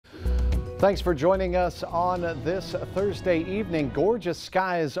Thanks for joining us on this Thursday evening. Gorgeous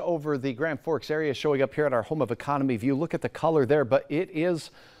skies over the Grand Forks area showing up here at our home of Economy View. Look at the color there, but it is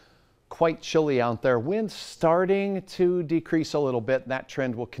quite chilly out there. Winds starting to decrease a little bit, and that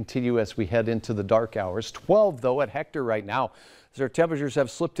trend will continue as we head into the dark hours. 12 though at Hector right now, as our temperatures have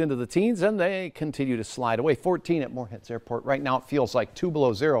slipped into the teens and they continue to slide away. 14 at Moreheads Airport. Right now it feels like 2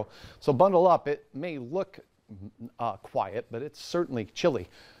 below zero. So bundle up. It may look quiet, but it's certainly chilly.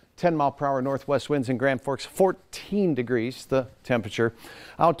 10-mile-per-hour northwest winds in Grand Forks, 14 degrees the temperature.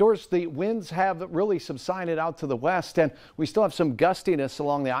 Outdoors, the winds have really subsided out to the west, and we still have some gustiness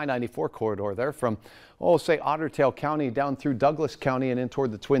along the I-94 corridor there from, say Otter Tail County down through Douglas County and in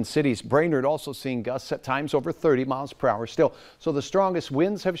toward the Twin Cities. Brainerd also seeing gusts at times over 30 miles per hour still. So the strongest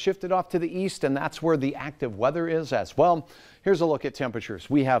winds have shifted off to the east, and that's where the active weather is as well. Here's a look at temperatures.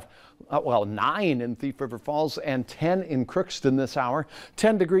 We have, 9 in Thief River Falls and 10 in Crookston this hour.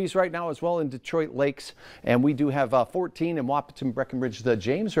 10 degrees right now as well in Detroit Lakes. And we do have 14 in Wahpeton, Breckenridge, the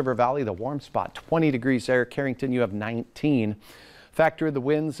James River Valley, the warm spot. 20 degrees there. Carrington, you have 19. Factor in the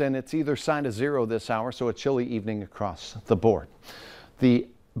winds, and it's either side of zero this hour, so a chilly evening across the board. The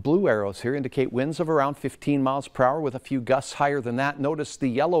blue arrows here indicate winds of around 15 miles per hour with a few gusts higher than that. Notice the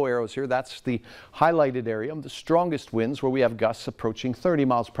yellow arrows here. That's the highlighted area. The strongest winds where we have gusts approaching 30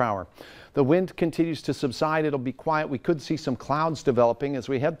 miles per hour. The wind continues to subside. It'll be quiet. We could see some clouds developing as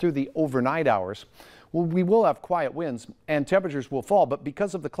we head through the overnight hours. Well, we will have quiet winds and temperatures will fall, but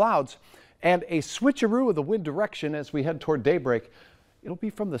because of the clouds and a switcheroo of the wind direction as we head toward daybreak, it'll be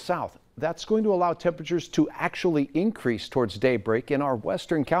from the south. That's going to allow temperatures to actually increase towards daybreak in our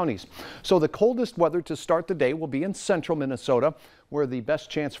western counties. So the coldest weather to start the day will be in central Minnesota, where the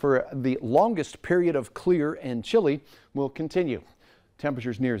best chance for the longest period of clear and chilly will continue.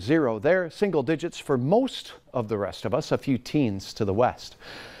 Temperatures near zero there, single digits for most of the rest of us, a few teens to the west.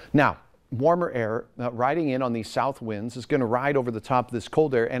 Now, warmer air riding in on these south winds is going to ride over the top of this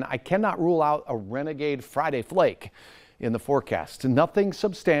cold air, and I cannot rule out a renegade Friday flake in the forecast. Nothing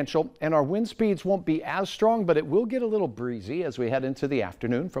substantial, and our wind speeds won't be as strong, but it will get a little breezy as we head into the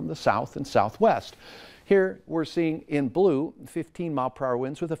afternoon from the south and southwest. Here we're seeing in blue 15-mile-per-hour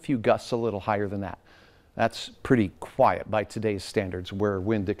winds with a few gusts a little higher than that. That's pretty quiet by today's standards, where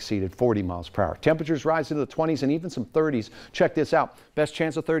wind exceeded 40 miles per hour. Temperatures rise into the 20s and even some 30s. Check this out. Best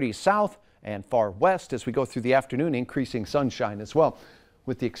chance of 30s south and far west as we go through the afternoon, increasing sunshine as well.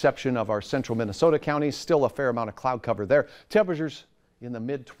 With the exception of our central Minnesota counties, still a fair amount of cloud cover there. Temperatures in the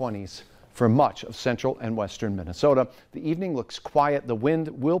mid-20s for much of central and western Minnesota. The evening looks quiet. The wind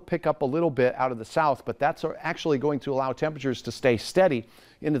will pick up a little bit out of the south, but that's actually going to allow temperatures to stay steady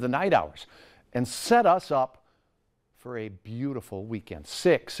into the night hours and set us up for a beautiful weekend.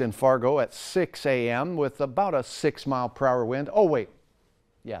 6 in Fargo at 6 a.m. with about a 6-mile-per-hour wind. Oh, wait.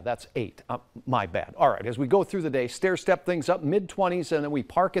 Yeah, that's 8. My bad. All right, as we go through the day, stair-step things up mid-20s, and then we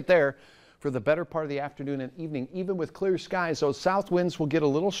park it there for the better part of the afternoon and evening. Even with clear skies, those south winds will get a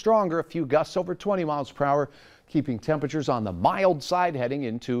little stronger, a few gusts over 20 miles per hour, keeping temperatures on the mild side heading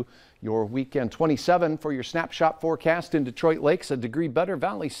into your weekend. 27 for your snapshot forecast in Detroit Lakes, a degree better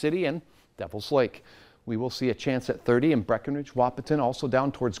Valley City and Devil's Lake. We will see a chance at 30 in Breckenridge, Wahpeton, also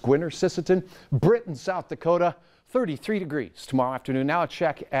down towards Gwinner, Sisseton, Britton, South Dakota. 33 degrees tomorrow afternoon. Now a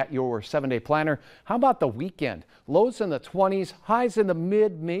check at your 7-day planner. How about the weekend? Lows in the 20s, highs in the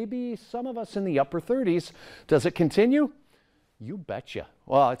mid, maybe some of us in the upper 30s. Does it continue? You betcha.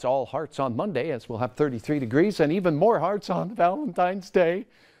 Well, it's all hearts on Monday as we'll have 33 degrees and even more hearts on Valentine's Day.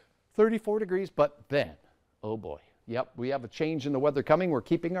 34 degrees, but then, oh boy. Yep, we have a change in the weather coming. We're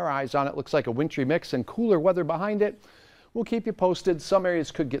keeping our eyes on it. Looks like a wintry mix and cooler weather behind it. We'll keep you posted. Some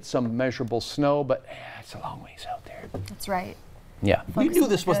areas could get some measurable snow, but it's a long ways out there. That's right. Yeah. We knew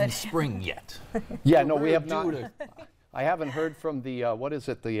this wasn't spring yet. Yeah, no, we have not. I haven't heard from the,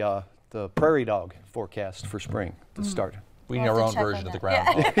 the prairie dog forecast for spring to start. We need our own version of the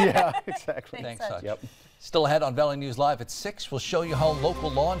groundhog. Yeah, exactly. Thanks, Hutch. Yep. Still ahead on Valley News Live at 6, we'll show you how local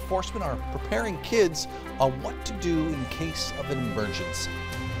law enforcement are preparing kids on what to do in case of an emergency.